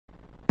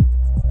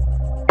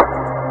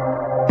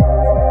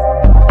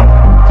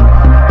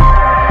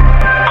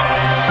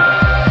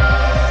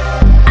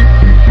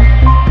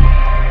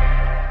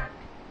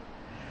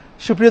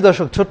সুপ্রিয়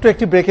দর্শক, ছোট্ট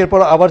একটি ব্রেকের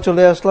পর আবার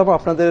চলে আসলাম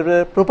আপনাদের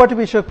প্রপার্টি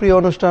বিষয়ক প্রিয়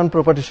অনুষ্ঠান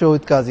প্রপার্টি শো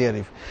উইথ কাজী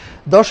আরিফ।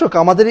 দর্শক,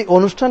 আমাদের এই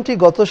অনুষ্ঠানটি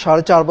গত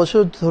 4.5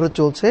 বছর ধরে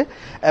চলছে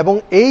এবং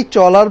এই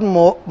চলার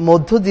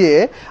মধ্য দিয়ে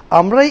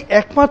আমরাই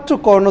একমাত্র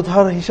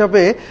কর্ণধার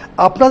হিসাবে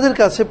আপনাদের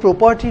কাছে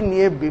প্রপার্টি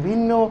নিয়ে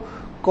বিভিন্ন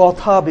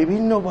কথা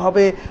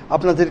বিভিন্নভাবে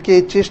আপনাদেরকে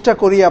চেষ্টা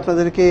করি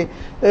আপনাদেরকে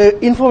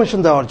ইনফরমেশন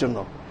দেওয়ার জন্য।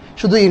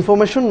 শুধু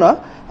ইনফরমেশন না,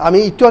 আমি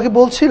একটু আগে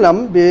বলছিলাম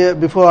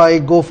before I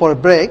go for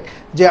break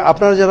যে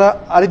আপনারা যারা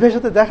আরিফের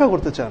সাথে দেখা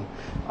করতে চান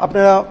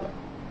আপনারা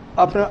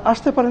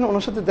আসতে পারেন,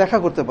 ওনার সাথে দেখা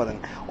করতে পারেন।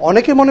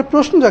 অনেকের মনে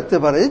প্রশ্ন জাগতে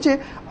পারে যে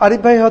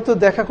আরিফ ভাই হয়তো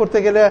দেখা করতে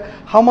গেলে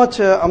how much,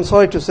 I am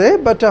sorry to say,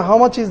 but how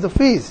much is the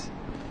fees.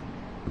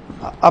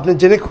 আপনি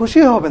জেনে খুশি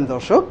হবেন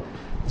দর্শক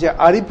যে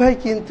আরিফ ভাই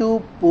কিন্তু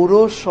পুরো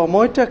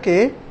সময়টাকে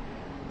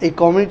এই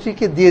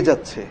কমিউনিটিকে দিয়ে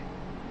যাচ্ছে,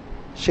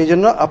 সেই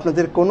জন্য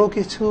আপনাদের কোনো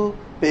কিছু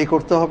পে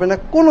করতে হবে না,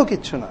 কোনো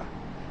কিছু না।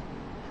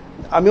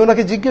 আমি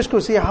ওনাকে জিজ্ঞেস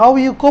করছি how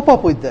you cope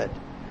up with that,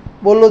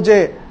 বললো যে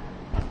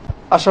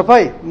আশা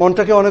ভাই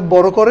মনটাকে অনেক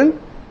বড় করেন,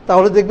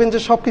 তাহলে দেখবেন যে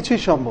সব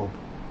কিছুই সম্ভব।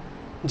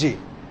 জি,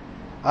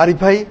 আরিফ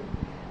ভাই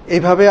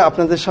এইভাবে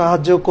আপনাদের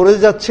সাহায্য করে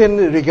যাচ্ছেন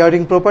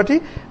রিগার্ডিং প্রপার্টি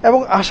এবং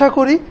আশা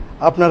করি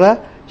আপনারা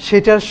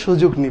সেটার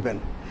সুযোগ নেবেন।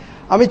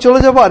 আমি চলে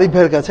যাব আরিফ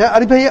ভাইয়ের কাছে।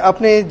 আরিফ ভাই,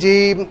 আপনি যে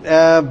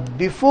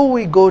before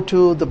we go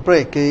to the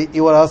break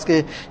you আর আজকে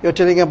you are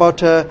telling about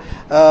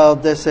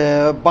this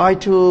by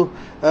to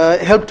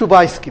help to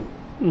by scheme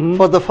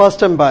for the first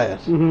time buyer.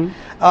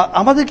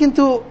 আমাদের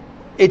কিন্তু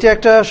এটা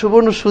একটা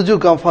সুবর্ণ সুযোগ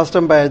ফার্স্ট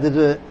টাইম বায়ারদের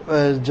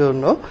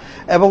জন্য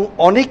এবং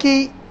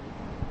অনেকেই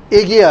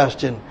এগিয়ে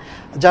আসছেন।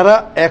 যারা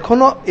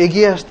এখনো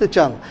এগিয়ে আসতে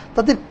চান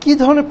তাদের কি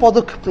ধরনের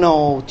পদক্ষেপ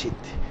নেওয়া উচিত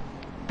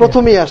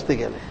প্রথমেই আসতে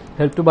গেলে?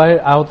 হেল্প টু বায়ের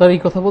আওতায়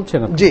এই কথা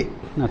বলছেন? জি,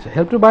 আচ্ছা,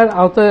 হেল্প টু বায়ের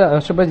আওতায়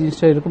আসলে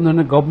জিনিসটা এরকম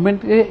ধরনের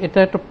গভর্নমেন্টে এটা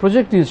একটা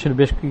প্রজেক্ট নিয়েছিল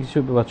বেশ কিছু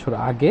বছর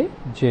আগে,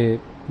 যে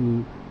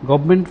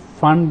গভর্নমেন্ট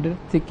ফান্ড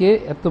থেকে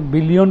এত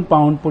বিলিয়ন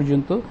পাউন্ড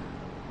পর্যন্ত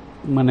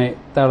মানে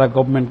তারা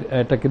গভর্নমেন্ট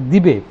এটাকে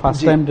দিবে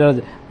ফার্স্ট টাইম যারা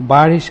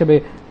বায়ার হিসেবে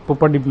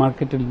প্রপার্টি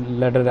মার্কেটের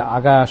ল্যাডারে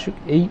আগা আসুক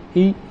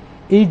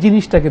এই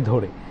জিনিসটাকে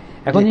ধরে।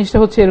 এখন জিনিসটা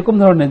হচ্ছে এরকম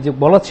ধরনের যে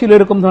বলা ছিল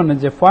এরকম ধরনের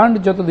যে ফান্ড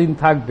যতদিন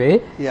থাকবে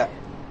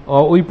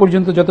ওই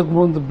পর্যন্ত যত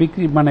পর্যন্ত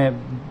বিক্রি মানে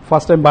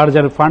ফার্স্ট টাইম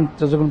বাজার ফান্ড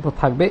যতক্ষণ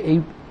থাকবে, এই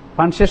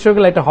ফান্ড শেষ হয়ে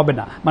গেলে এটা হবে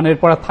না, মানে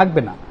এরপর আর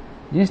থাকবে না।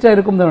 জিনিসটা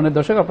এরকম ধরনের।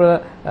 দর্শক, আপনারা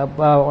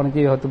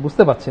অনেকেই হয়তো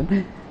বুঝতে পারছেন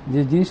যে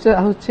জিনিসটা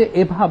হচ্ছে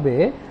এভাবে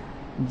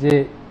যে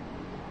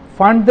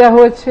ফান্ড দেওয়া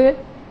হয়েছে,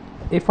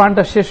 এই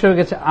ফান্ডটা শেষ হয়ে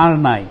গেছে আর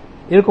নাই,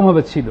 এরকম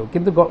ভাবে ছিল।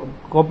 কিন্তু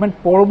গভর্নমেন্ট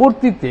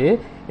পরবর্তীতে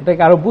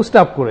এটাকে আরো বুস্ট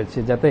আপ করেছে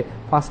যাতে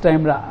ফার্স্ট টাইম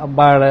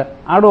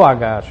আরো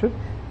আগে আসুক,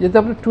 যাতে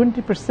আপনার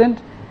 20%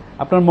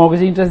 আপনার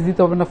মর্গেজ ইন্টারেস্ট দিতে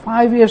হবে না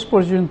 5 years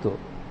পর্যন্ত।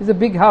 Is a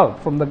big help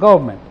from the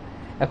government.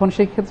 এখন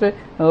সেই ক্ষেত্রে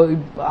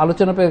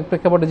আলোচনা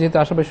প্রেক্ষাপটে যেহেতু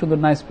আশাবাই সুন্দর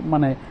নাইস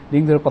মানে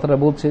লিঙ্ক ধরে কথাটা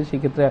বলছে, সেই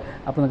ক্ষেত্রে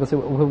আপনার কাছে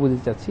উভয়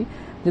বুঝতে চাচ্ছি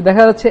যে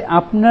দেখা যাচ্ছে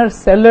আপনার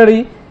স্যালারি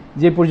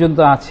যে পর্যন্ত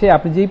আছে,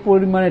 আপনি যেই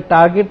পরিমাণে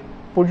টার্গেট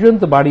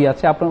পর্যন্ত বাড়ি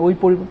আছে, আপনার ওই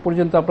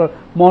পর্যন্ত আপনার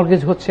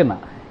মর্গেজ হচ্ছে না।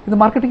 কিন্তু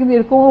মার্কেটে কিন্তু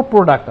এরকমও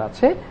প্রোডাক্ট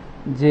আছে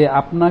যে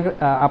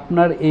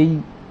আপনার এই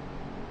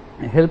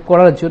হেল্প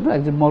করার জন্য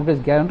একজন মর্গেজ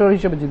গ্যারান্টর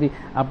হিসেবে যদি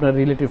আপনার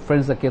রিলেটিভ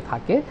ফ্রেন্ডসরা কেউ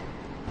থাকে,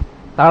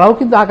 তারাও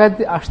কিন্তু আগায়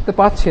আসতে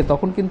পারছে।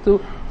 তখন কিন্তু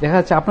দেখা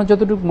যাচ্ছে আপনার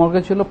যতটুকু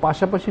মর্গেজ ছিল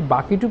পাশাপাশি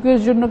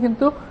বাকিটুকুর জন্য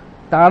কিন্তু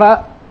তারা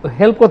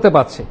হেল্প করতে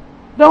পারছে।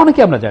 এটা অনেকে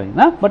আমরা জানি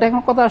না, বাট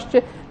এখন কথা আসছে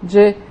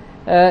যে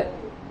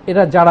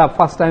এরা যারা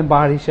ফার্স্ট টাইম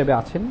বায়ার হিসেবে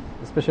আছেন,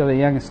 specially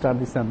young star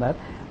this and that,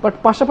 but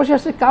পাশাপাশি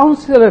আসছে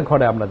কাউন্সিলরের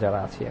ঘরে আমরা যারা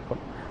আছি, এখন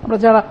আমরা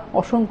যারা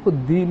অসংখ্য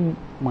দিন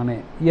মানে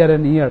ইয়ার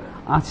অ্যান্ড ইয়ার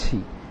আছি,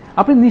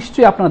 আপনি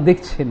নিশ্চয়ই আপনারা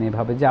দেখছেন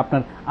এভাবে যে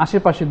আপনার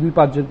আশেপাশে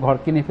 2-5 জন ঘর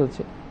কিনে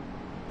ফেলছে,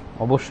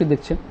 অবশ্যই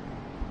দেখছেন।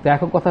 তো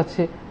এখন কথা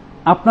হচ্ছে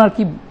আপনার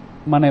কি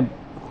মানে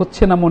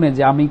হচ্ছে না মনে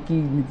যে আমি কি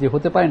যে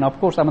হতে পারি না?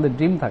 অফকোর্স আমাদের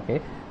ড্রিম থাকে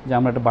যে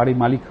আমরা একটা বাড়ির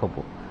মালিক হব।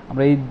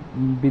 আমরা এই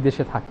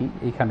বিদেশে থাকি,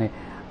 এইখানে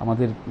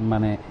আমাদের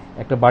মানে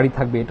একটা বাড়ি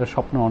থাকবে, এটা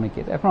স্বপ্ন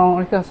অনেকের। এখন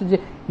অনেকে আছে যে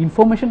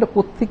ইনফরমেশনটা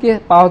কোত্থেকে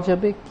পাওয়া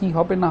যাবে, কি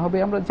হবে না হবে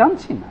আমরা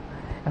জানছি না।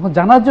 এখন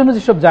জানার জন্য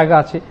যেসব জায়গা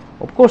আছে,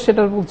 অফকোর্স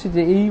সেটা বলছি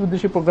যে এই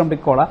উদ্দেশ্যে প্রোগ্রামটা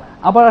করা।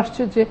 আবার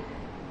আসছে যে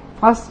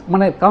ফার্স্ট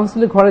মানে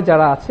কাউন্সিলের ঘরে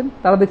যারা আছেন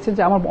তারা দেখছেন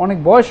যে আমার অনেক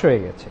বয়স হয়ে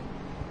গেছে,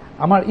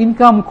 আমার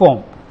ইনকাম কম,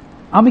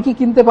 আমি কি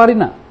কিনতে পারি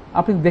না?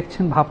 আপনি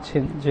দেখছেন,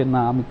 ভাবছেন যে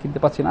না আমি কিনতে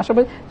পারছি না।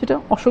 আসলে যেটা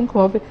অসংখ্য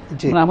ভাবে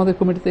মানে আমাদের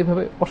কমিটিতে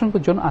এইভাবে অসংখ্য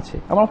জন আছে,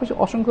 আমার অফিসে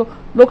অসংখ্য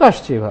লোক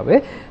আসছে এভাবে,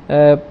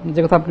 যে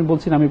কথা আপনি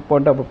বলছেন আমি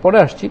পয়েন্টটা পরে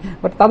আসছি।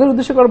 বাট তাদের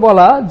উদ্দেশ্য করে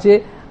বলা যে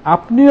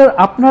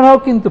আপনারাও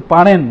কিন্তু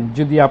পারেন,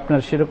 যদি আপনার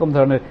সেরকম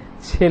ধরনের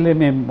ছেলে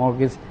মেয়ে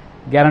মর্গেজ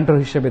গ্যারান্টর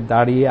হিসেবে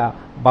দাঁড়িয়ে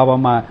বাবা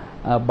মা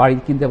বাড়ি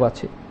কিনতে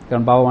পারছে,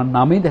 কারণ বাবা মার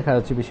নামেই দেখা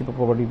যাচ্ছে বেশি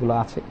প্রপার্টিগুলো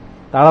আছে,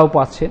 তারাও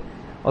পাচ্ছে,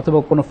 অথবা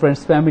কোনো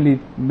ফ্রেন্ডস ফ্যামিলি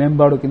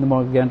মেম্বারও কিন্তু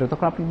মর্গেজ গ্যারান্টর,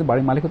 তখন আপনি কিন্তু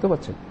বাড়ির মালিক হতে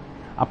পারছেন।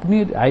 আপনি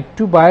রাইট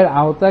টু বায়ের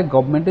আওতায়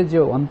গভর্নমেন্টের যে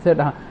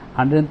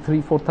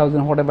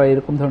 103-4,000 হোয়াটএভার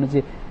এরকম ধরনের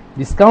যে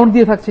ডিসকাউন্ট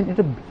দিয়ে থাকছেন,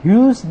 এটা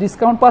হিউজ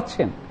ডিসকাউন্ট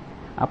পাচ্ছেন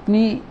আপনি।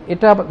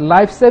 এটা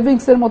লাইফ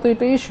সেভিংস এর মতো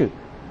এটা ইস্যু।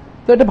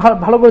 তো এটা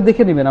ভালো করে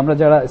দেখে নেবেন। আমরা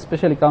যারা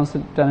স্পেশালি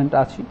কাউন্সিল ট্যালেন্ট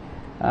আছি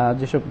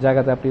যেসব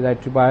জায়গাতে আপনি রাইট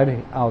টু বায়ের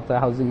আওতায়,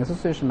 হাউজিং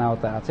অ্যাসোসিয়েশন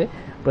আওতায় আছে,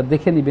 আপনারা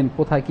দেখে নেবেন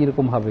কোথায়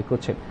কিরকম ভাবে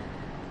করছেন।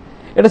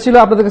 এটা ছিল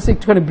আপনাদের কাছে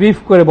একটুখানি ব্রিফ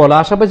করে বলা।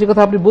 আশাবাদী যে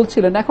কথা আপনি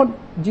বলছিলেন, এখন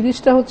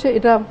জিনিসটা হচ্ছে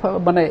এটা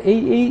মানে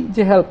এই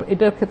যে হেল্প,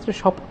 এটার ক্ষেত্রে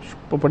সব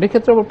প্রপার্টির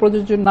ক্ষেত্রে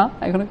প্রযোজ্য না।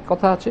 এখানে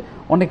কথা আছে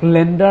অনেক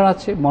লেন্ডার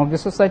আছে,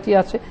 মর্গেজ সোসাইটি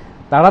আছে,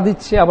 তারা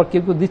দিচ্ছে, আবার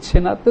কেউ কেউ দিচ্ছে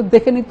না। তো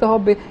দেখে নিতে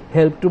হবে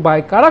হেল্প টু বাই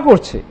কারা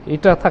করছে,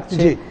 এটা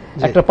থাকছে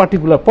একটা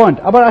পার্টিকুলার পয়েন্ট।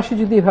 আবার আসি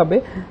যদি এভাবে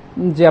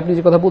যে আপনি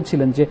যে কথা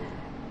বলছিলেন যে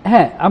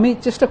হ্যাঁ আমি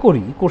চেষ্টা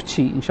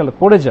করছি ইনশাল্লাহ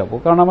করে যাব,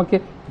 কারণ আমাকে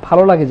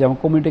ভালো লাগে যে আমার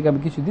কমিউনিটিকে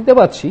আমি কিছু দিতে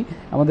পারছি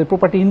আমাদের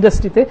প্রপার্টি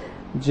ইন্ডাস্ট্রিতে,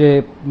 যে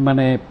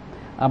মানে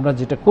আমরা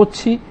যেটা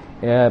করছি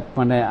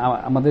মানে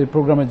আমাদের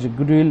প্রোগ্রামের যে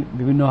গুডউইল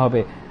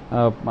বিভিন্নভাবে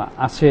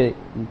আছে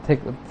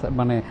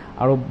মানে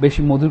আরো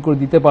বেশি মধুর করে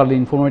দিতে পারলে,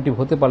 ইনফরমেটিভ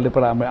হতে পারলে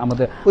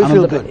আমাদের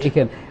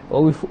এখানে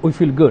উই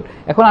ফিল গুড।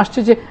 এখন আসছে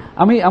যে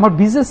আমি আমার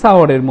বিজনেস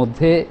আওয়ারের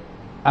মধ্যে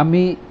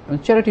আমি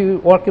চ্যারিটি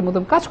ওয়ার্কের মধ্যে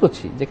কাজ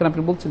করছি, যেখানে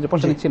আপনি বলছেন যে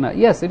পয়সা নিচ্ছি না,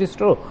 yes it is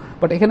true,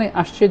 but এখানে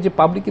আসছে যে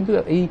পাবলিক কিন্তু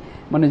এই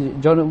মানে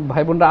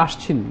ভাই বোনরা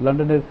আসছেন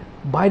লন্ডনের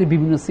বাইরে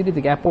বিভিন্ন সিটি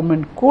থেকে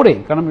অ্যাপয়েন্টমেন্ট করে,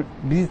 কারণ আমি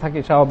বিজি থাকি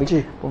স্বাভাবিক,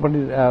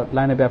 প্রপার্টির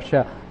লাইনে ব্যবসা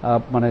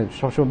মানে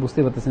সবসময় বুঝতে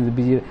পারতেছেন যে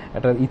বিজির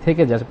একটা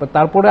থেকে যাচ্ছে।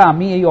 তারপরে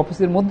আমি এই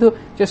অফিসের মধ্যে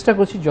চেষ্টা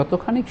করছি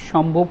যতখানি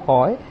সম্ভব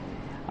হয়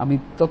আমি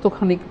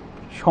ততখানি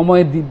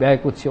সময় ব্যয়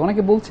করছি।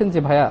 অনেকে বলছেন যে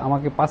ভাইয়া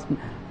আমাকে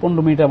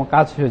 5-15 মিনিটে আমার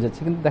কাজ হয়ে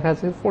যাচ্ছে, কিন্তু দেখা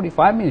যাচ্ছে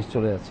 45 মিনিট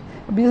চলে যাচ্ছে।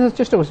 বিজনেস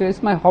চেষ্টা করছি,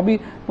 ইটস মাই হবির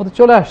মধ্যে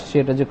চলে আসছে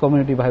এটা, যে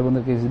কমিউনিটি ভাই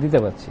বোনদেরকে দিতে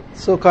পারছি।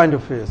 So kind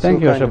of you, thank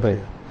you Ashraf ভাই।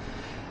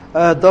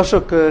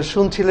 দর্শক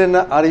শুনছিলেন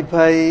আরিফ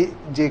ভাই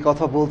যে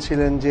কথা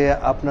বলছিলেন যে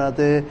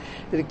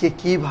আপনাদেরকে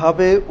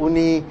কিভাবে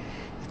উনি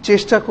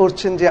চেষ্টা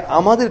করছেন যে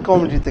আমাদের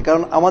কমিউনিটিতে,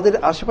 কারণ আমাদের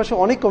আশেপাশে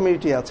অনেক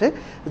কমিউনিটি আছে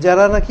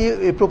যারা নাকি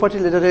এই প্রপার্টি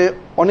লেটারে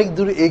অনেক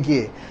দূর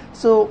এগিয়ে।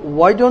 So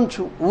why don't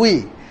we,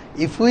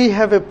 if we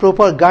have a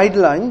proper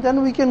guideline, then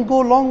we can go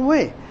a long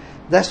way.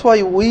 That's why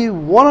we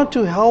wanted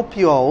to help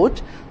you out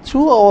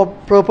through our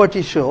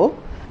property show,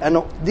 and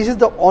this is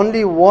the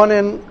only one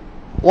and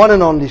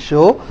only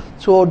show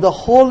throughout the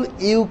whole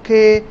UK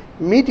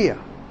media.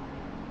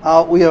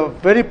 We are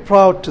very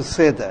proud to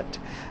say that.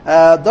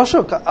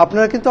 দর্শক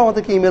আপনারা কিন্তু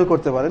আমাদেরকে email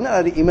করতে পারেন,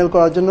 আর email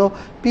করার জন্য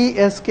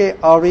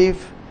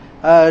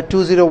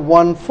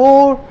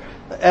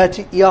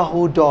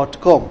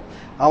psk2014@yahoo.com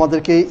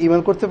আমাদেরকে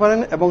email করতে পারেন,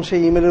 এবং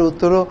সেই ইমেলের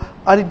উত্তরও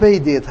আরিফ ভাই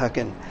দিয়ে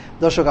থাকেন।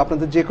 দর্শক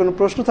আপনাদের যে কোনো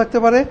প্রশ্ন থাকতে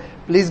পারে,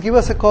 please give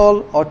us A call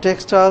or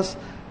text us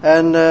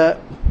and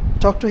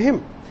talk to him.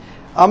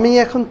 আমি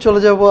এখন চলে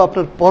যাব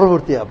আপনার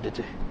পরবর্তী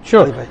আপডেটে।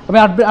 আমি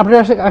আপনার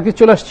আগে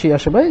চলে আসছি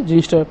আশা ভাই,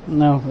 জিনিসটা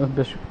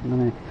বেশ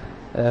মানে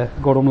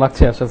গরম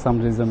লাগছে, আসলে সাম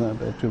রিজন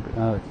একটু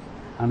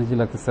আনইজি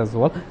লাগতেছে অ্যাজ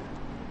ওয়েল।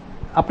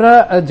 আপনারা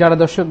যারা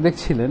দর্শক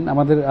দেখছিলেন,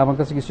 আমার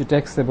কাছে কিছু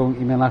টেক্সট এবং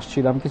ইমেল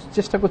আসছিল, আমি কিছু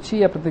চেষ্টা করছি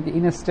আপনাদেরকে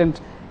ইনস্ট্যান্ট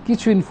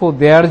কিছু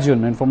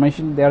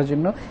ইনফরমেশন দেওয়ার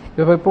জন্য।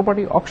 এভাবে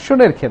প্রপার্টি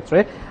অকশনের ক্ষেত্রে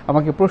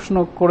আমাকে প্রশ্ন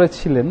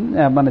করেছিলেন,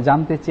 মানে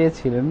জানতে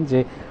চেয়েছিলেন যে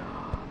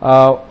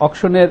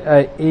অকশনের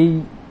এই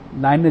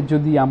লাইনে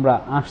যদি আমরা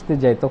আসতে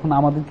যাই তখন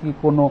আমাদের কি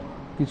কোনো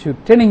কিছু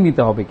ট্রেনিং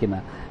নিতে হবে কিনা।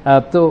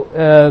 তো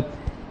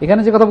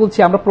এখানে যে কথা বলছি,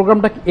 আমরা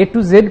প্রোগ্রামটা A to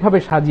Z ভাবে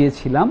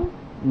সাজিয়েছিলাম,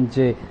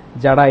 যে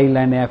যারা এই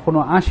লাইনে এখনো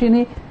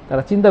আসেনি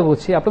তারা চিন্তা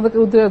করছি আপনাদেরকে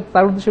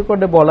তার উদ্দেশ্য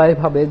করে বলা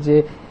এভাবে যে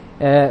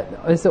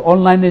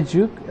অনলাইনের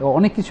যুগ,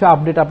 অনেক কিছু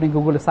আপডেট আপনি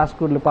গুগলে সার্চ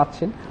করলে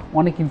পাচ্ছেন,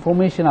 অনেক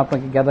ইনফরমেশন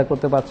আপনাকে গ্যাদার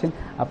করতে পারছেন,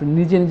 আপনি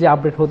নিজে নিজে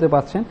আপডেট হতে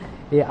পারছেন।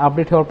 এই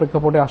আপডেট হওয়ার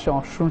প্রেক্ষাপটে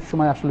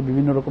সময় আসলে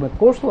বিভিন্ন রকমের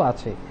কোর্সও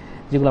আছে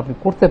যেগুলো আপনি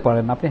করতে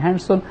পারেন। আপনি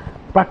হ্যান্ডস অন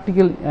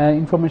প্র্যাকটিক্যাল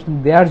ইনফরমেশন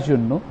দেওয়ার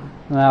জন্য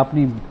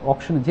আপনি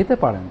অকশনে যেতে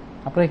পারেন।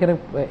 আপনার এখানে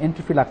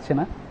এন্ট্রি ফি লাগছে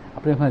না,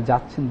 আপনি ওখানে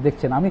যাচ্ছেন,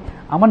 দেখছেন। আমি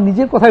আমার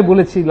নিজের কথাই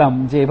বলেছিলাম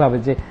যে এভাবে,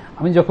 যে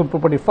আমি যখন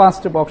প্রপার্টি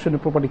ফার্স্ট অকশনে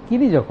প্রপার্টি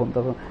কিনি তখন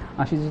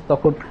আসি,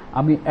 তখন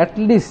আমি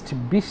অ্যাটলিস্ট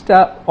 20টা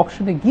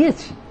অকশনে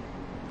গিয়েছি,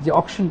 যে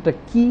অকশনটা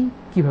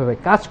কিভাবে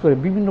কাজ করে,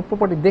 বিভিন্ন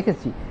প্রপার্টি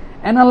দেখেছি,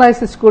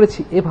 অ্যানালাইসিস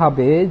করেছি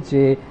এভাবে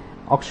যে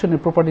অকশনের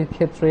প্রপার্টির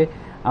ক্ষেত্রে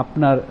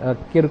আপনার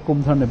কিরকম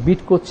ধরনের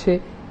বিট করছে,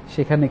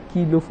 সেখানে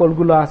কি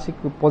লুফলগুলো আছে,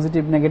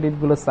 পজিটিভ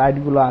নেগেটিভগুলো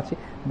সাইডগুলো আছে,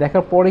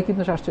 দেখার পরে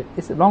কিন্তু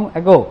লং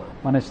অ্যাগো,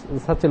 মানে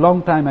such a long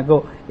time ago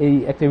এই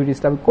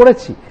অ্যাক্টিভিটিসটা আমি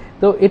করেছি।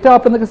 তো এটা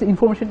আপনাদের কাছে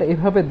ইনফরমেশনটা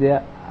এভাবে দেয়া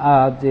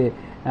যে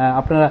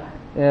আপনারা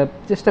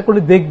চেষ্টা করে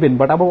দেখবেন,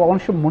 বাট আবার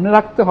অনেক সময় মনে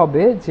রাখতে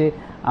হবে যে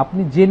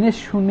আপনি জেনে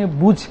শুনে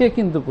বুঝে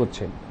কিন্তু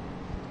করছেন।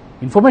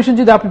 ইনফরমেশন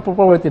যদি আপনি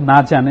প্রপারলি না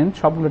জানেন,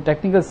 সবগুলো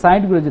টেকনিক্যাল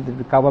সাইডগুলো যদি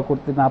কভার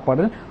করতে না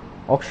পারেন,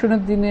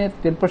 অকশনের দিনে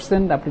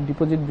 10% আপনি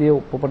ডিপোজিট দিয়ে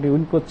প্রপার্টি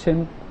উইন করছেন,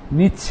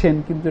 নিচ্ছেন,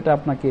 কিন্তু এটা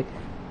আপনাকে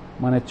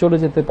মানে চলে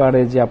যেতে পারে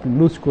যে আপনি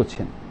লুজ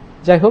করছেন।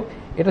 যাই হোক,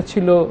 এটা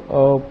ছিল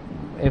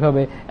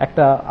এভাবে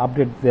একটা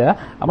আপডেট দেয়া।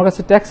 আমার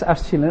কাছে ট্যাক্স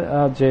আসছিল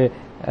যে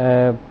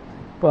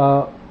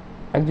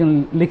একজন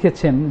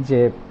লিখেছেন যে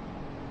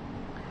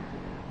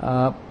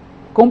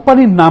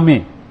কোম্পানির নামে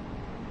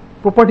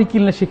প্রপার্টি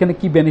কিনলে সেখানে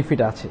কি বেনিফিট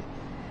আছে।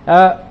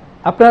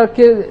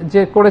 আপনাকে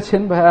যে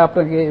করেছেন ভাই,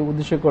 আপনাকে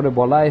উদ্দেশ্য করে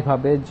বলা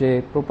এভাবে যে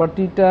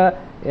প্রপার্টিটা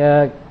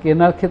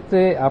কেনার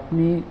ক্ষেত্রে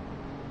আপনি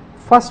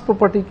ফার্স্ট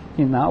প্রপার্টি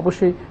কিনা,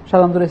 অবশ্যই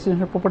সাধারণত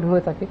রেসিডেন্সিয়াল প্রপার্টি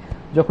হয়ে থাকে।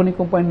 যখনই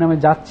কোম্পানির নামে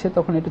যাচ্ছে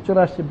তখন এটা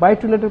চলে আসছে by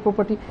two later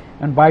property.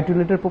 And by two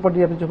later property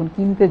আপনি যখন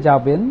কিনতে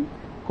যাবেন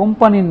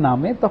কোম্পানির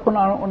নামে, তখন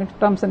আরো অনেক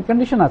টার্মস এন্ড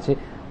কন্ডিশন আছে।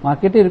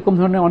 মার্কেটে এরকম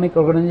ধরনের অনেক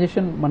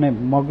অর্গানাইজেশন মানে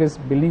মর্গেজ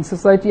বিল্ডিং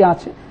সোসাইটি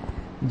আছে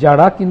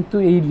যারা কিন্তু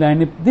এই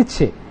লাইনে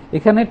দিচ্ছে।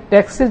 এখানে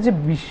ট্যাক্সের যে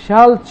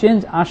বিশাল চেঞ্জ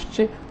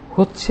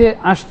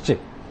আসছে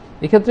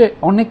এক্ষেত্রে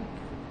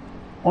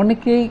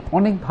অনেকেই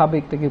অনেকভাবে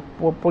এটাকে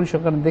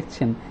পরিসংখ্যান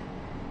দেখছেন,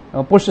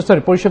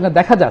 পরিসংখ্যান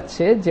দেখা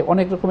যাচ্ছে যে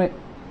অনেক রকমের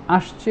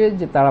আসছে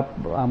যে তারা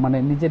মানে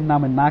নিজের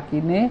নামে না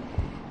কিনে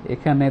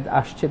এখানে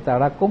আসছে,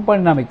 তারা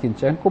কোম্পানির নামে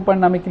কিনছে।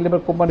 কোম্পানির নামে কিনলে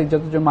এবার কোম্পানির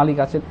যতজন মালিক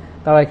আছেন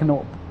তারা এখানে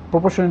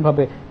প্রপোর্শনাল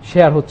ভাবে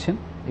শেয়ার হচ্ছেন,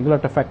 এগুলো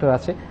একটা ফ্যাক্টর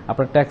আছে।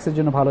 আপনার ট্যাক্সের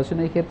জন্য ভালো হচ্ছেন।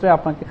 এই ক্ষেত্রে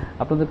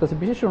আপনাদের কাছে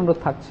বিশেষ অনুরোধ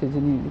থাকছে,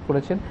 যিনি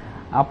করেছেন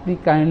আপনি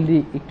কাইন্ডলি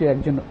একটু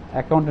একজন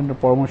অ্যাকাউন্টেন্টের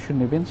পরামর্শ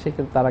নেবেন।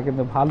 সেক্ষেত্রে তারা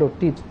কিন্তু ভালো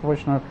টিপস,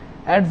 প্রফেশনাল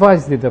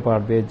অ্যাডভাইস দিতে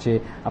পারবে যে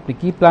আপনি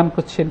কি প্ল্যান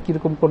করছেন,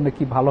 কিরকম করলে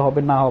কি ভালো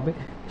হবে না হবে।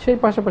 সেই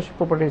পাশাপাশি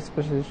প্রপার্টি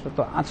স্পেশালিস্ট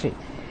তো আছে।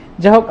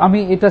 যাই হোক, আমি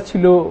এটা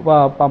ছিল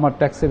আমার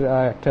ট্যাক্সের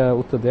একটা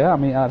উত্তর দেওয়া।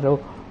 আমি আরো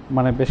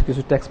মানে বেশ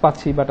কিছু ট্যাক্স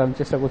পাচ্ছি, বাট আমি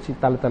চেষ্টা করছি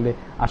তালে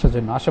আসার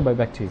জন্য। আশা ভাই,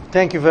 back to you.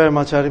 Thank you very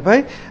much Arif ভাই।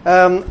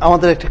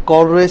 আমাদের একটা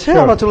কল রয়েছে,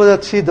 আমরা চলে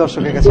যাচ্ছি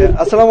দর্শকের কাছে।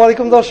 আসসালামু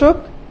আলাইকুম দর্শক।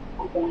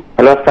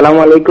 হ্যালো, আসসালামু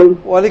আলাইকুম।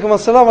 ওয়ালাইকুম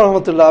আসসালাম ওয়া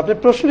রাহমাতুল্লাহ। আপনি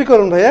প্রশ্নটি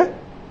করুন ভাইয়া।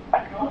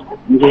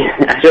 জি,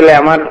 আসলে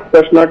আমার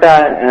প্রশ্নটা,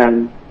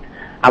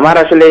 আমার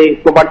আসলে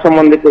প্রপার্টি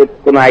সম্বন্ধে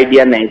কোনো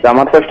আইডিয়া নেই। তো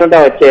আমার প্রশ্নটা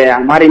হচ্ছে,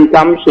 আমার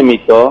ইনকাম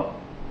সীমিত,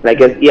 লাইক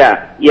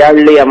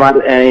ইয়ারলি আমার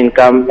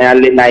ইনকাম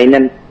ইয়ারলি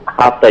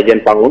 9,500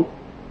 পাউন্ড।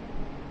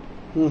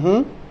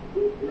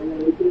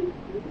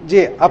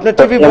 জি, আপনার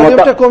টিভি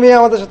ভলিউমটা কমিয়ে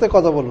আমাদের সাথে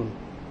কথা বলুন।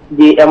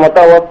 জি, এমত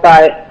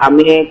অবস্থায়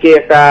আমি কি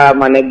একটা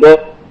মানে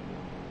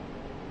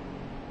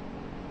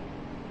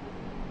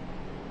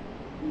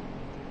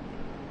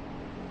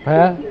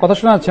হ্যাঁ, কথা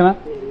শোনা যাচ্ছে না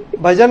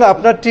ভাইজান,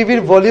 আপনার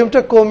টিভির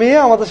ভলিউমটা কমিয়ে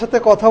আমাদের সাথে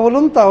কথা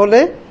বলুন, তাহলে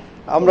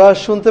আমরা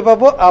শুনতে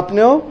পাবো,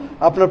 আপনিও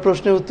আপনার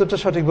প্রশ্নের উত্তরটা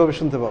সঠিকভাবে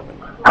শুনতে পাবেন।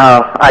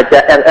 আচ্ছা,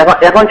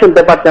 এখন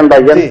শুনতে পাচ্ছেন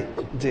ভাইজান? জি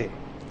জি।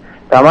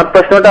 তো আমার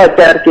প্রশ্নটা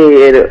হচ্ছে আর কি,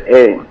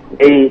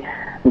 এই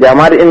যে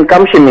আমার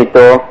ইনকাম সীমিত,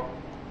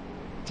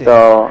 তো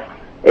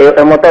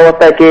এমত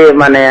অবস্থায় কি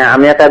মানে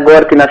আমি একটা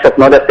ঘর কিনার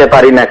স্বপ্ন দেখতে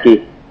পারি নাকি?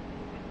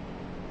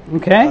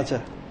 আচ্ছা,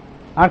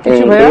 আর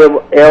কিছু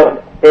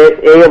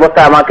এই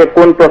অবস্থায় আমাকে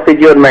কোন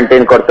প্রসিডিওর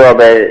মেনটেন করতে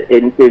হবে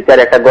ইন ফিউচার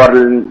একটা ঘর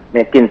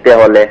কিনতে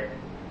হলে?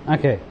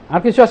 ওকে, আর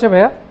কিছু আছে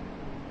ভাইয়া?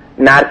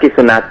 না, আর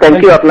কিছু না। Thank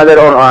you. আপনাদের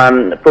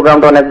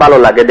প্রোগ্রামটা অনেক ভালো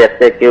লাগে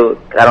দেখতে,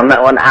 কারণ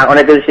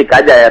অনেক কিছু শেখা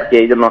যায় আর কি।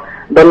 এই জন্য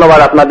ধন্যবাদ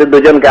আপনাদের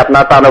দুজনকে,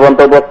 আপনার প্রাণবন্ত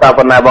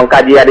উপস্থাপনা, এবং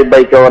কাজী আরিফ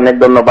ভাইকে অনেক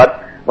ধন্যবাদ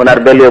ওনার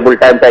ভ্যালুয়েবল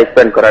টাইমটা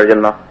স্পেন্ড করার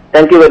জন্য।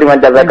 Thank you very much.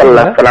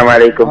 জাযাকাল্লাহ। আসসালামু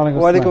আলাইকুম।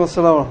 ওয়ালাইকুম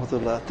আসসালাম ওয়া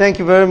রাহমাতুল্লাহ। Thank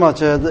you very much.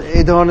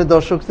 এই ধরনের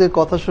দর্শকদের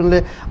কথা শুনলে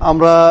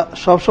আমরা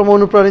সবসময়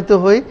অনুপ্রাণিত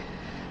হই,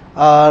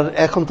 আর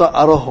এখন তো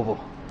আরো হব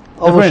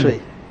অবশ্যই।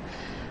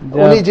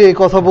 উনি যে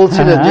কথা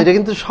বলছিলেন, যেটা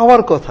কিন্তু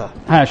সবার কথা,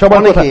 হ্যাঁ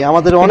সবার কথা,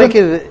 আমাদের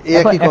অনেকের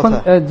একই কথা।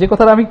 যে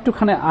কথাটা আমি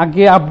একটুখানি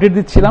আগে আপডেট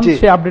দিচ্ছিলাম,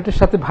 সেই আপডেটের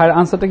সাথে ভাইয়ের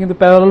আনসারটা কিন্তু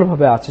প্যারালাল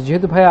ভাবে আছে।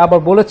 যেহেতু ভাই আবার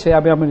বলেছে,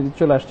 আমি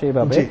চলে আসছি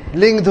এইভাবে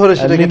লিংক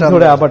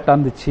ধরে আবার টান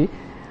দিচ্ছি।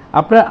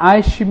 আপনার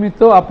আয় সীমিত,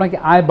 আপনাকে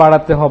আয়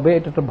বাড়াতে হবে,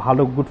 এটা একটা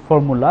ভালো গুড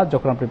ফর্মুলা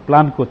যখন আপনি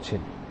প্ল্যান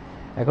করছেন।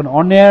 এখন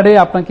অনএয়ারে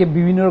আপনাকে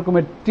বিভিন্ন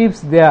রকমের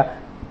টিপস দেয়া,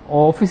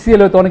 অফিসিয়াল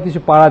হয়তো অনেক কিছু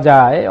পাওয়া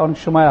যায়, অনেক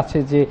সময় আছে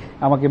যে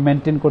আমাকে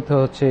মেনটেন করতে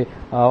হচ্ছে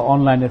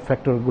অনলাইনের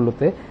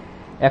ফ্যাক্টরগুলোতে।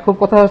 এখন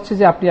কথা হচ্ছে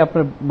যে আপনি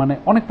আপনার মানে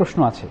অনেক প্রশ্ন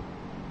আছে।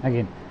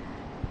 অ্যাগেন,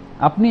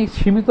 আপনি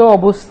সীমিত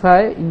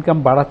অবস্থায় ইনকাম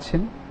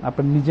বাড়াচ্ছেন,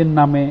 আপনার নিজের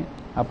নামে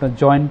আপনার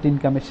জয়েন্ট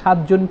ইনকামে 7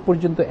 জন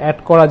পর্যন্ত অ্যাড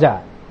করা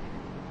যায়।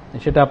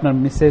 সেটা আপনার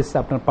মিসেস,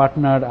 আপনার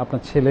পার্টনার,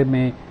 আপনার ছেলে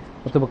মেয়ে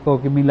অথবা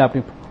কাউকে মিলে আপনি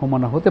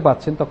সমান হতে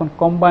পারছেন। তখন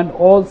কম্বাইন্ড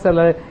অল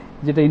স্যালারি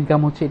যেটা ইনকাম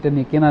হচ্ছে এটা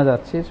নিয়ে কেনা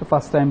যাচ্ছে,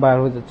 ফার্স্ট টাইম বায়ার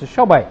হয়ে যাচ্ছে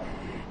সবাই।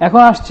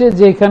 এখন আসছে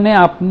যে এখানে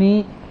আপনি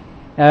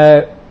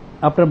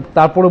আপনার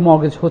তারপরে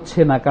মর্গেজ হচ্ছে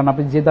না, কারণ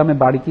আপনি যে দামে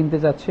বাড়ি কিনতে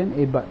যাচ্ছেন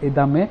এই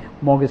দামে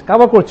মর্গেজ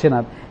কভার করছে না।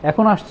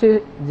 এখন আসছে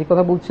যে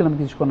কথা বলছিলাম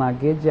কিছুক্ষণ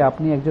আগে, যে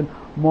আপনি একজন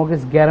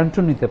মর্গেজ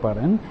গ্যারান্টর নিতে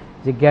পারেন,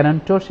 যে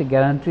গ্যারান্টর সে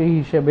গ্যারান্টি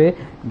হিসেবে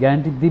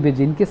গ্যারান্টি দিবে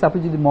যে ইনকেস আপনি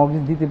যদি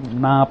মর্গেজ দিতে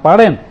না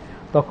পারেন,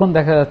 তখন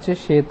দেখা যাচ্ছে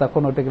সে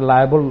তখন ওটাকে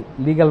লায়াবল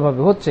লিগ্যাল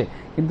ভাবে হচ্ছে,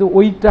 কিন্তু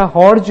ওইটা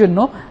হওয়ার জন্য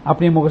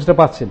আপনি মর্গেজটা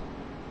পাচ্ছেন।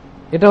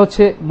 এটা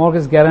হচ্ছে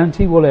মর্গেজ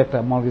গ্যারান্টি বলে একটা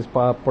মর্গেজ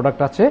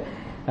প্রোডাক্ট আছে।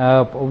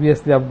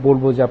 অবভিয়াসলি আমি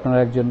বলবো যে আপনারা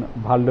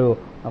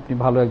আপনি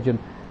ভালো একজন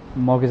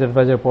মর্গেজ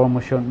অ্যাডভাইজার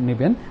পরামর্শ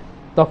নেবেন,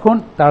 তখন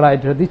তারা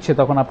এটা দিচ্ছে,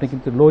 তখন আপনি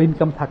কিন্তু লো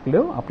ইনকাম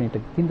থাকলেও আপনি এটা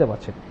কিনতে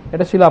পারছেন।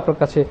 এটা ছিল আপনার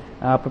কাছে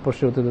আপনার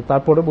প্রশ্নের উত্তর।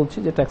 তারপরে বলছি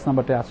যে ট্যাক্স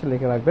নাম্বারটা আছে,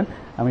 লিখে রাখবেন।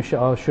 আমি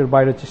শিওর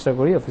বাইরের চেষ্টা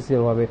করি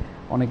অফিসিয়াল ভাবে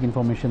অনেক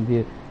ইনফরমেশন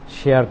দিয়ে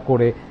শেয়ার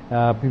করে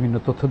বিভিন্ন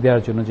তথ্য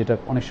দেওয়ার জন্য, যেটা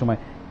অনেক সময়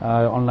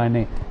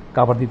অনলাইনে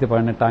কাভার দিতে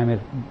পারে না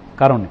টাইমের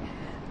কারণে।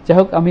 যাই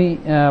হোক, আমি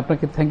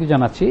আপনাকে থ্যাংক ইউ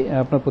জানাচ্ছি,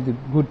 আপনার প্রতি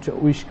গুড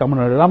উইশ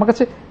কামনা রইল। আমার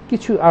কাছে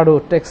কিছু আরো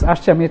টেক্সট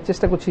আসছে, আমি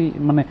চেষ্টা করছি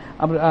মানে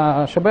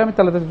সবাই আমি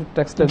তাহলে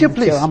টেক্সট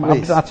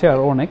আছে আর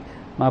অনেক,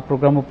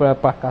 প্রোগ্রামও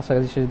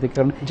কাছাকাছি শেষ দিকে,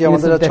 কারণ জি,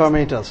 আমাদের 6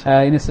 মিনিট আছে।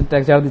 ইনস্ট্যান্ট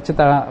ট্যাক্স যারা দিচ্ছে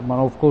তারা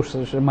অফকোর্স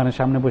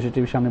সামনে বসে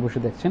টিভির সামনে বসে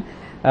দেখছেন।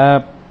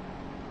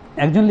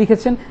 একজন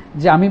লিখেছেন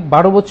যে আমি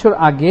 12 বছর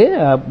আগে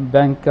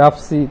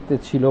ব্যাংকরাপসিতে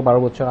ছিল, 12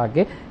 বছর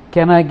আগে,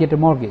 can I get A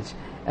mortgage?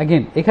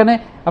 Again এখানে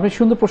আপনি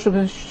সুন্দর প্রশ্ন,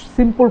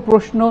 সিম্পল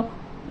প্রশ্ন,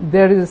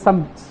 there is some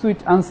sweet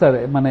answer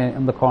মানে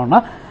ইন দ্য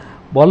কর্নার।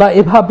 বলা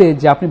এভাবে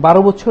যে আপনি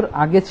 12 বছর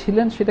আগে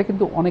ছিলেন, সেটা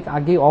কিন্তু অনেক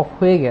আগে অফ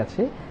হয়ে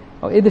গেছে।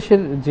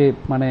 এদেশের যে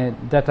মানে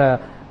ডাটা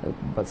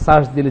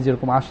সার্চ দিলে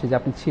যেরকম আসে যে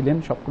আপনি ছিলেন,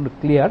 সবগুলো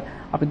ক্লিয়ার,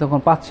 আপনি তখন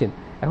পাচ্ছেন।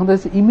 এখন দেখা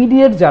যাচ্ছে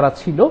ইমিডিয়েট যারা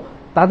ছিল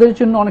তাদের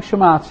জন্য অনেক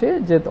সময় আছে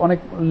যে অনেক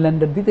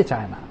লেন্ডার দিতে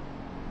চায় না,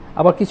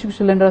 আবার কিছু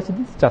কিছু লেন্ডার আছে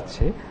দিতে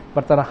চাচ্ছে,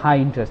 বাট তারা হাই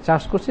ইন্টারেস্ট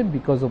চার্জ করছে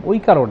বিকজ অফ ওই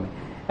কারণে।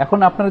 এখন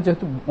আপনারা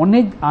যেহেতু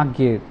অনেক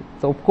আগে,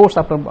 তো অফকোর্স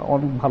আপনার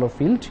অনেক ভালো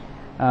ফিল্ড,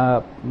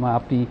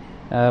 আপনি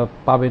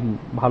পাবেন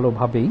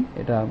ভালোভাবেই,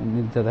 এটা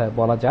নির্দ্বিধায়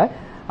বলা যায়।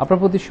 আপনার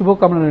প্রতি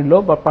শুভকামনা রইল,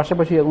 বা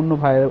পাশাপাশি অন্য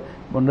ভাই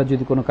বোনরা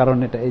যদি কোনো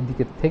কারণে এটা এই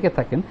দিকে থেকে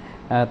থাকেন,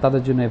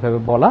 তাদের জন্য এভাবে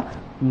বলা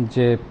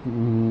যে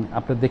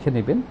আপনি দেখে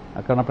নেবেন,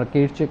 কারণ আপনার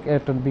ক্রেডিট চেক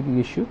একটা বিগ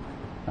ইস্যু,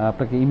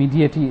 আপনাকে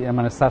ইমিডিয়েটলি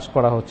মানে সার্চ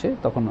করা হচ্ছে,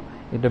 তখন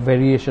এটা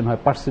ভ্যারিয়েশন হয়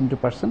পার্সন টু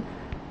পার্সন,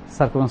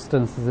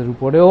 সার্কামস্টেন্সেসের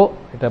উপরেও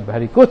এটা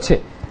ভ্যারি করছে।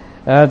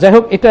 যাই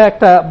হোক, এটা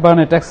একটা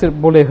মানে ট্যাক্সের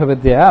বলে এভাবে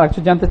দেয়া। আর একটু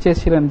জানতে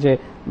চেয়েছিলেন যে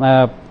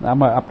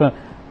আপনার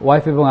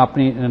ওয়াইফ এবং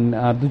আপনি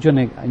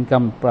দুজনে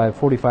ইনকাম প্রায়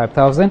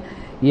 45,000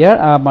 ইয়ার,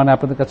 মানে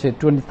আপনাদের কাছে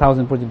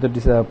 20,000 পর্যন্ত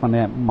মানে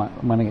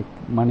মানে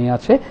মানি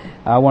আছে।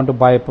 I want to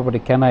by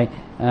property,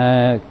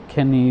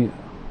 can you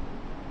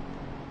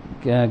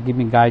give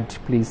me guide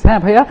please? হ্যাঁ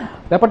ভাইয়া,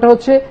 ব্যাপারটা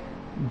হচ্ছে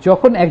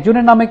যখন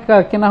একজনের নামে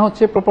কেনা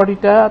হচ্ছে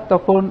প্রপার্টিটা,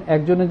 তখন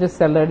একজনের যে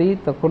স্যালারি,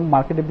 তখন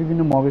মার্কেটে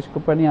বিভিন্ন মর্গেজ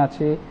কোম্পানি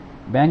আছে,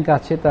 ব্যাংক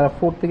আছে, তারা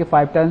 4 থেকে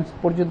 5 টাইমস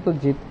পর্যন্ত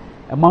যে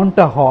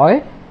অ্যামাউন্টটা হয়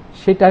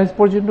সেই টাইমস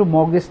পর্যন্ত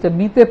মর্গেজটা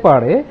নিতে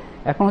পারে।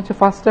 এখন হচ্ছে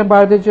ফার্স্ট টাইম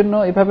বায়ারদের জন্য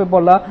এভাবে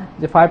বলা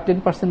যে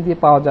 5-10% দিয়ে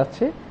পাওয়া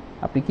যাচ্ছে,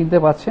 আপনি কিনতে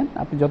পারছেন,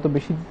 আপনি যত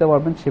বেশি দিতে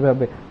পারবেন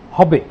সেভাবে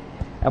হবে।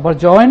 আবার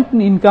জয়েন্ট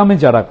ইনকামে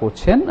যারা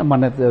করছেন,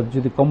 মানে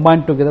যদি কম্বাইন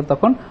টুগেদার,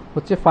 তখন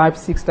হচ্ছে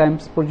 5-6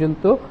 টাইমস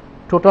পর্যন্ত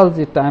টোটাল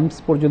যে টাইমস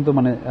পর্যন্ত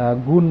মানে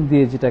গুণ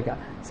দিয়ে যেটা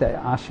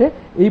আসে,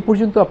 এই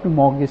পর্যন্ত আপনি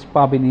মর্গেজ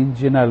পাবেন ইন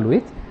জেনারেল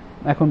উইথ।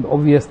 এখন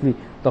অবভিয়াসলি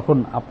তখন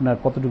আপনার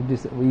কতটুকু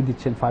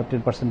দিচ্ছেন,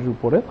 5-10%-এর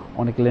উপরে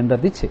অনেক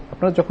লেন্ডার দিচ্ছে।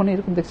 আপনারা যখনই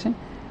এরকম দেখছেন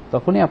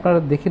তখনই আপনারা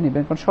দেখে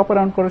নেবেন, কারণ শপ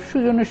অ্যারাউন্ড করার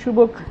সুজনের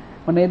সুযোগ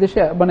মানে এদেশে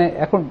মানে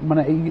এখন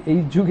মানে এই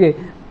যুগে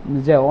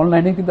যে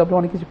অনলাইনে কিন্তু আপনি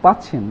অনেক কিছু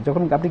পাচ্ছেন।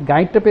 যখন আপনি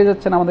গাইডটা পেয়ে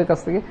যাচ্ছেন আমাদের কাছ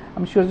থেকে,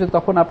 আমি শিওর যে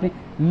তখন আপনি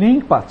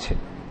লিঙ্ক পাচ্ছেন,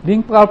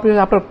 লিঙ্ক পাওয়ার পরে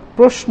আপনার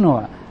প্রশ্ন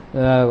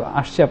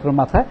আসছে আপনার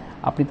মাথায়,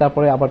 আপনি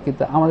তারপরে আবার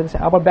কিন্তু আমাদের কাছে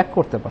আবার ব্যাক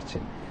করতে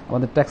পারছেন।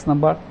 আমাদের ট্যাক্স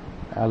নাম্বার,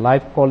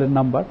 লাইভ কলের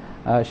নাম্বার,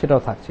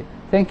 সেটাও থাকছে।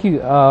 থ্যাংক ইউ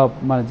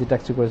মানে যে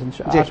ট্যাক্সি করেছেন।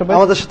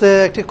 আমাদের সাথে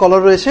একটি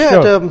কলার রয়েছে,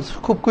 একটা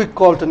খুব কুইক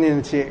কলটা নিয়ে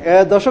নিচ্ছি।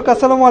 দর্শক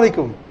আসসালামু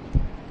আলাইকুম।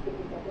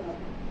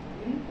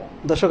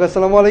 দর্শক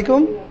আসসালামু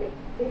আলাইকুম।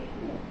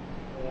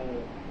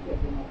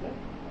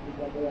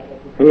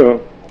 হ্যালো,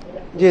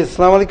 জি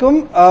আসসালামু আলাইকুম,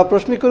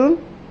 প্রশ্ন করুন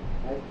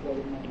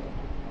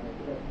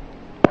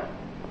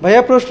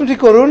ভাইয়া, প্রশ্নটি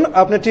করুন।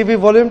 আপনি টিভি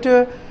ভলিউমটা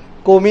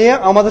কমিয়ে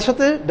আমাদের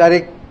সাথে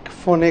ডাইরেক্ট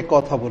ফোনে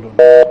কথা বলুন।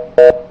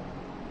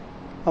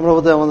 আমরা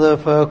বোধহয় আমাদের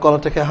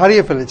কলারটাকে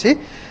হারিয়ে ফেলেছি।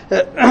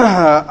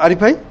 আরিফ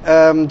ভাই,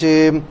 যে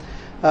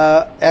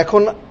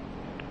এখন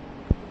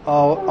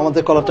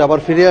আমাদের কলারটা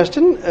আবার ফিরে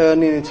আসছেন,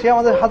 নিয়ে নিচ্ছি।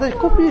 আমাদের হাতে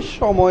খুবই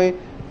সময়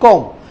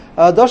কম।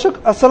 দর্শক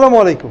আসসালামু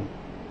আলাইকুম।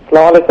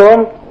 আসসালামু আলাইকুম।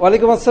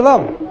 ওয়ালাইকুম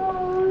আসসালাম,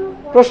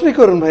 প্রশ্ন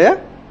করুন ভাইয়া।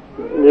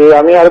 জি,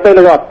 আমি আরিফ ভাই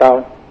লোক আসতাম।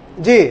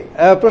 জি,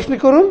 প্রশ্ন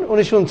করুন,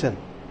 উনি শুনছেন।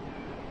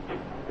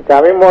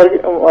 আমি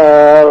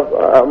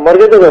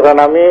মর্গেজের দোকান,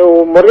 আমি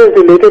মর্গেজ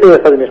রিলেটেড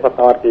একটা জিনিস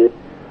করতাম আর কি।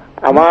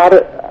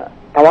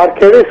 আমার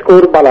ক্রেডিট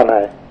স্কোর ভালো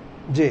নাই।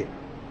 জি,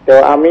 তো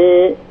আমি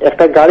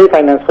একটা গাড়ি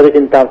ফাইন্যান্স করে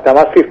কিনতে আসছি,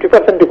 আমার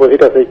 50%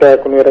 ডিপোজিট আছে, এটা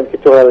কোনো এরকম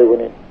কিছু করা যাবে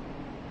না?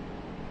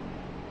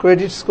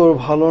 ক্রেডিট স্কোর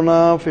ভালো না,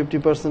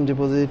 50%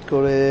 ডিপোজিট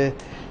করে।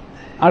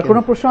 আর কোনো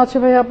প্রশ্ন আছে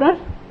ভাই আপনার?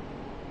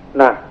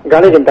 না,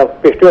 গাড়ি কিনতাম,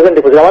 50%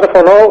 ডিপোজিট। আমার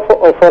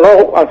ফোনও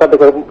আনসার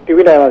করতে,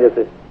 টিভি নাই আমার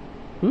কাছে।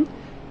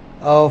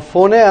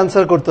 ফোনে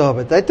অ্যান্সার করতে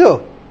হবে, তাই তো?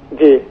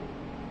 জি।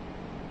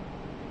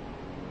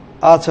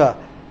 আচ্ছা,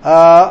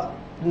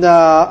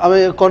 আমি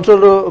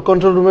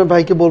কন্ট্রোল রুমের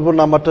ভাইকে বলবো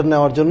নাম্বারটা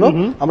নেওয়ার জন্য,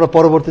 আমরা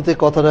পরবর্তীতে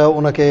কথাটা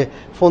ওনাকে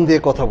ফোন দিয়ে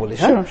কথা বলি।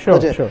 হ্যাঁ,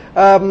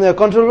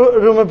 কন্ট্রোল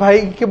রুমের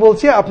ভাইকে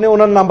বলছি, আপনি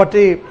ওনার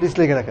নাম্বারটি প্লিজ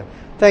লিখে রাখেন।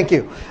 Thank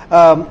you.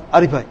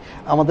 আরিফ ভাই,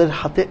 আমাদের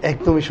হাতে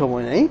একদমই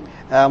সময় নেই,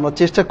 আমরা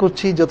চেষ্টা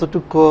করছি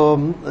যতটুকু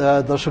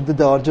দর্শকদের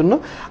দেওয়ার জন্য।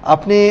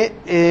 আপনি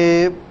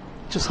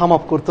সাম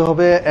আপ করতে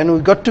হবে, and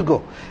we got to go,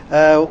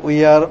 we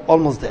are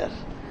almost there.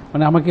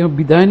 মানে আমাকে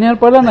বিদায় নেওয়ার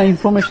পালা না,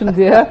 ইনফরমেশন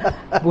দেয়া,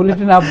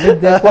 বুলেটিন আপডেট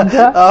দেয়া,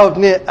 কোনটা?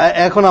 আপনি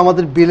এখন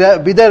আমাদের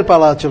বিদায়ের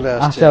পালা চলে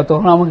আসছে। আচ্ছা,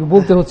 তখন আমাকে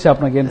বলতে হচ্ছে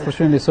আপনাকে,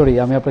 আনফরচুনেটলি সরি,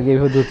 আমি আপনাকে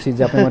এইভাবে ধরছি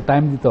যে আপনাকে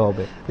টাইম দিতে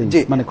হবে।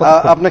 জি, মানে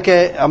আপনাকে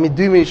আমি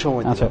 2 মিনিট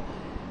সময় দিই। আচ্ছা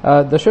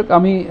দর্শক,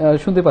 আমি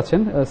শুনতে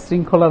পাচ্ছেন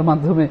শৃঙ্খলার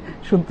মাধ্যমে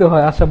শুনতে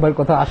হয় আশাব্বার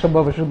কথা,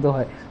 আশাব্ভাবে শুনতে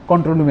হয়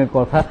কন্ট্রোল রুমের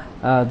কথা,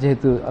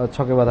 যেহেতু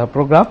ছকে বাঁধা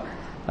প্রোগ্রাম।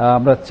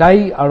 আমরা চাই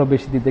আরো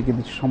বেশি দিতে,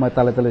 কিন্তু সময়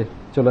তালে তালে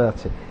চলে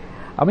যাচ্ছে।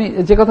 আমি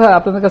যে কথা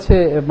আপনাদের কাছে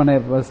মানে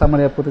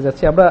সামারি করতে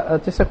যাচ্ছি, আমরা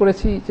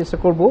চেষ্টা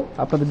করব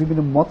আপনাদের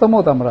বিভিন্ন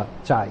মতামত আমরা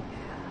চাই।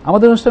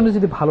 আমাদের অনুষ্ঠানে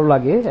যদি ভালো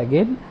লাগে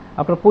অ্যাগেন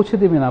আপনারা পৌঁছে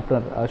দেবেন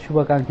আপনার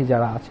শুভাকাঙ্ক্ষী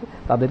যারা আছে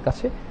তাদের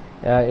কাছে।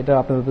 এটা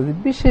আপনাদের প্রতি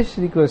বিশেষ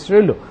রিকোয়েস্ট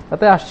রইল।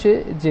 তাতে আসছে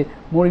যে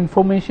মোর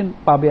ইনফরমেশন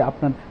পাবে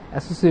আপনার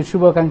অ্যাসোসিয়েট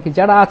শুভাকাঙ্ক্ষী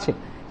যারা আছেন,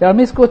 যারা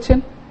মিস করছেন।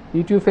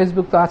 ইউটিউব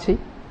ফেসবুক তো আছেই,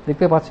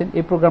 দেখতে পাচ্ছেন।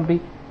 এই প্রোগ্রামটি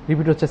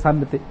রিপিট হচ্ছে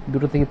সানডেতে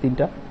 2টা থেকে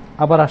 3টা,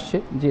 আবার আসছে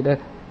যে এটা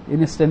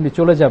ইনস্ট্যান্টলি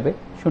চলে যাবে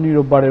শনি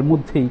রোববারের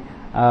মধ্যেই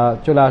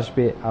চলে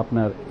আসবে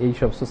আপনার এই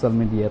সব সোশ্যাল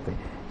মিডিয়াতে।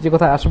 যে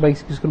কথা আসলে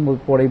কিছুক্ষণ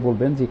পরেই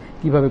বলবেন যে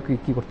কিভাবে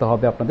কি করতে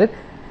হবে আপনাদের।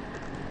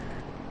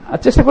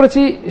 চেষ্টা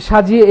করেছি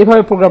সাজিয়ে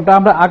এভাবে প্রোগ্রামটা।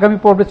 আমরা আগামী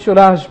পর্বে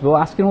চলে আসবো।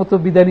 আজকের মতো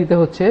বিদায় নিতে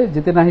হচ্ছে,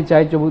 যেতে নাহি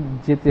চাই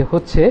যেতে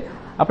হচ্ছে।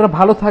 আপনারা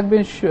ভালো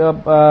থাকবেন,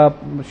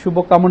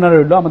 শুভকামনা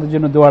রইল। আমাদের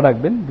জন্য দোয়া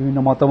রাখবেন, বিভিন্ন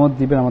মতামত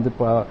দিবেন আমাদের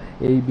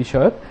এই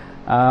বিষয়ক।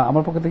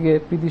 আমার পক্ষ থেকে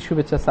প্রীতি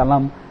শুভেচ্ছা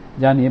সালাম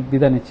জানিয়ে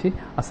বিদায় নিচ্ছি।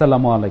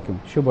 আসসালামু আলাইকুম,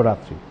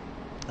 শুভরাত্রি।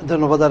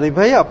 ধন্যবাদ আরিফ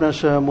ভাই আপনার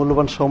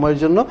মূল্যবান সময়ের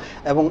জন্য,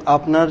 এবং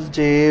আপনার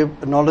যে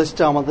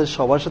নলেজটা আমাদের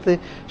সবার সাথে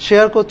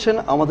শেয়ার করছেন,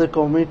 আমাদের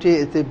কমিউনিটি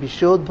এতে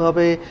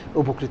বিশদভাবে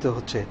উপকৃত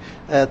হচ্ছে।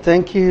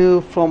 Thank you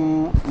from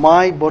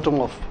my bottom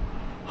of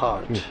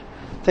heart.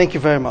 Thank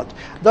you very much.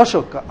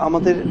 দর্শক,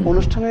 আমাদের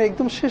অনুষ্ঠানের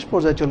একদম শেষ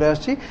পর্যায়ে চলে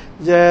আসছি।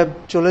 যে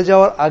চলে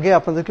যাওয়ার আগে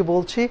আপনাদেরকে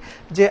বলছি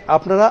যে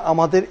আপনারা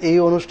আমাদের এই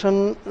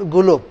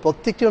অনুষ্ঠানগুলো,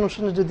 প্রত্যেকটি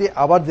অনুষ্ঠানে যদি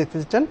আবার দেখতে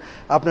চান,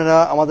 আপনারা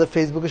আমাদের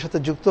ফেসবুকের সাথে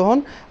যুক্ত হন।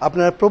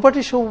 আপনারা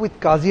প্রপার্টি শো উইথ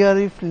কাজী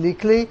আরিফ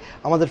লিখলেই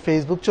আমাদের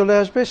ফেসবুক চলে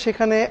আসবে।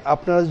 সেখানে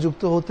আপনারা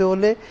যুক্ত হতে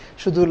হলে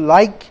শুধু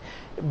লাইক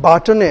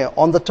বাটনে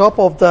on the top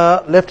of the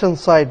left hand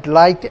side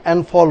like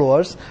and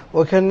followers,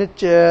 ওখানে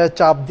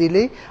চাপ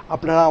দিলেই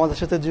আপনারা আমাদের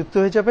সাথে যুক্ত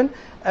হয়ে যাবেন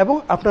এবং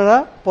আপনারা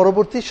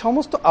পরবর্তী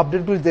সমস্ত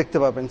আপডেটগুলি দেখতে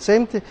পাবেন।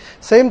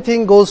 Same thing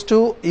goes to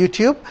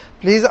YouTube.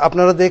 Please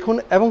আপনারা দেখুন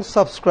এবং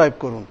সাবস্ক্রাইব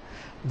করুন।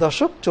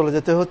 দর্শক, চলে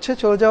যেতে হচ্ছে।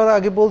 চলে যাওয়ার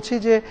আগে বলছি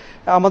যে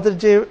আমাদের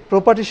যে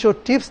প্রপার্টি শো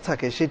টিপস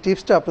থাকে, সেই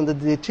টিপসটা আপনাদের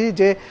দিচ্ছি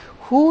যে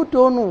who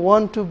don't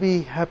want to be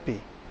happy,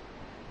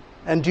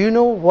 and do you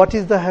know what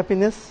is the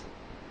happiness?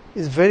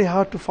 It's very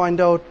hard to find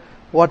out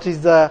what is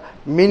the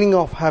meaning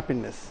of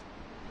happiness.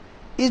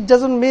 It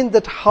doesn't mean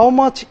that how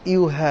much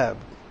you have,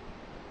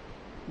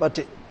 but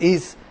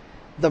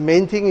the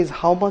main thing is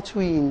how much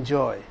we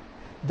enjoy.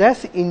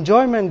 That's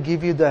enjoyment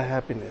give you the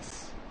happiness.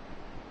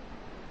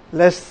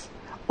 Let's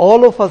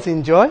all of us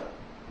enjoy,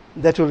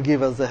 that will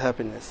give us the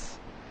happiness.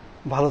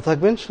 ভালো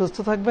থাকবেন, সুস্থ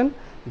থাকবেন।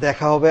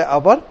 দেখা হবে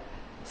আবার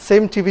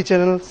same TV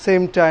channel,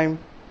 same time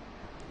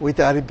with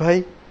Arif ভাই।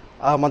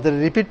 আমাদের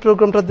repeat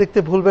প্রোগ্রামটা দেখতে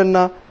ভুলবেন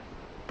না,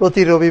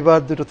 প্রতি রবিবার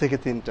 2টা থেকে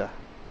 3টা।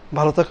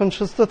 ভালো থাকুন,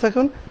 সুস্থ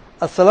থাকুন।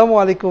 আসসালামু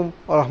আলাইকুম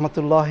ওয়া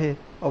রাহমাতুল্লাহি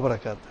ওয়া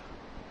বারাকাতুহু।